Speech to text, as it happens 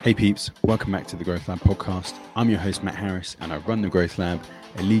Hey peeps, welcome back to the Growth Lab podcast. I'm your host Matt Harris and I run the Growth Lab,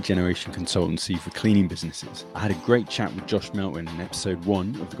 a lead generation consultancy for cleaning businesses. I had a great chat with Josh Melton in episode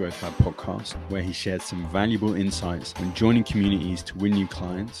 1 of the Growth Lab podcast, where he shared some valuable insights on joining communities to win new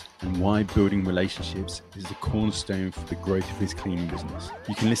clients and why building relationships is the cornerstone for the growth of his cleaning business.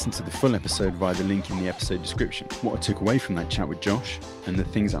 You can listen to the full episode via the link in the episode description. What I took away from that chat with Josh and the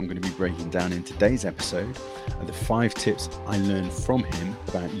things I'm going to be breaking down in today's episode are the 5 tips I learned from him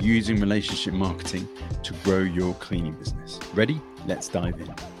about using relationship marketing to grow your cleaning business. Ready? Let's dive in.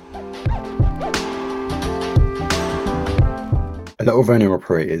 A lot of owner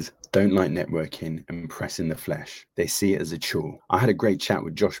operators don't like networking and pressing the flesh. They see it as a chore. I had a great chat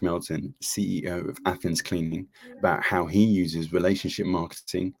with Josh Melton, CEO of Athens Cleaning, about how he uses relationship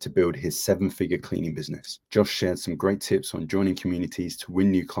marketing to build his 7-figure cleaning business. Josh shared some great tips on joining communities to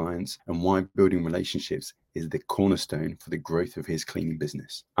win new clients and why building relationships is the cornerstone for the growth of his cleaning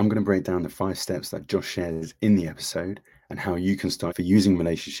business. I'm going to break down the 5 steps that Josh shares in the episode and how you can start for using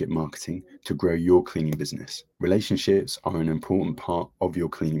relationship marketing to grow your cleaning business. Relationships are an important part of your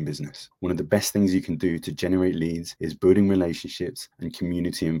cleaning business. One of the best things you can do to generate leads is building relationships and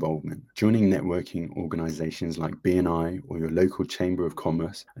community involvement. Joining networking organizations like BNI or your local chamber of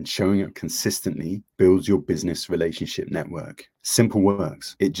commerce and showing up consistently builds your business relationship network. Simple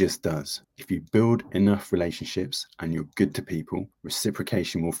works, it just does. If you build enough relationships and you're good to people,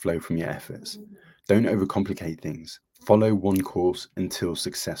 reciprocation will flow from your efforts. Don't overcomplicate things. Follow one course until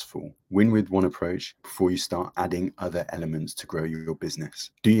successful. Win with one approach before you start adding other elements to grow your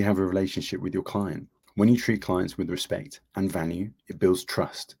business. Do you have a relationship with your client? When you treat clients with respect and value, it builds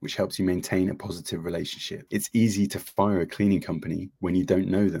trust, which helps you maintain a positive relationship. It's easy to fire a cleaning company when you don't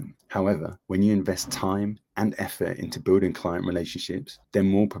know them. However, when you invest time and effort into building client relationships, they're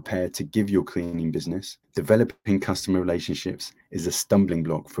more prepared to give your cleaning business. Developing customer relationships is a stumbling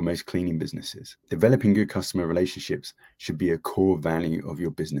block for most cleaning businesses. Developing good customer relationships should be a core value of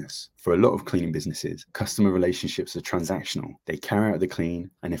your business. For a lot of cleaning businesses, customer relationships are transactional. They carry out the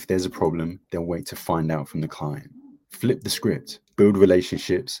clean, and if there's a problem, they'll wait to find out from the client. Flip the script, build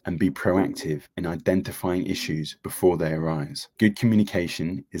relationships, and be proactive in identifying issues before they arise. Good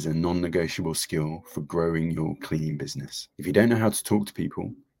communication is a non-negotiable skill for growing your cleaning business. If you don't know how to talk to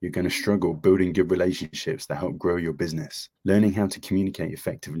people, you're going to struggle building good relationships that help grow your business. Learning how to communicate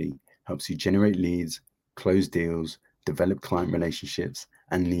effectively helps you generate leads, close deals, develop client relationships,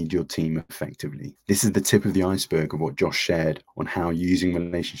 and lead your team effectively. This is the tip of the iceberg of what Josh shared on how using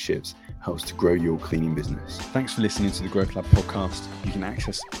relationships helps to grow your cleaning business. Thanks for listening to the Growth Lab podcast. You can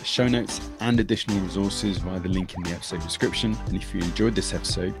access the show notes and additional resources via the link in the episode description. And if you enjoyed this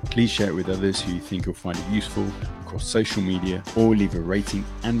episode, please share it with others who you think will find it useful across social media, or leave a rating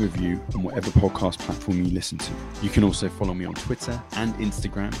and review on whatever podcast platform you listen to. You can also follow me on Twitter and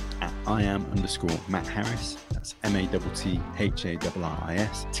Instagram at @IAM_Matt Harris. That's MATTHARRIS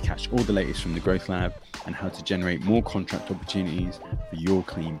to catch all the latest from the Growth Lab and how to generate more contract opportunities for your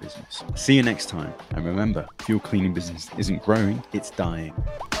cleaning business. See you next time. And remember, if your cleaning business isn't growing, it's dying.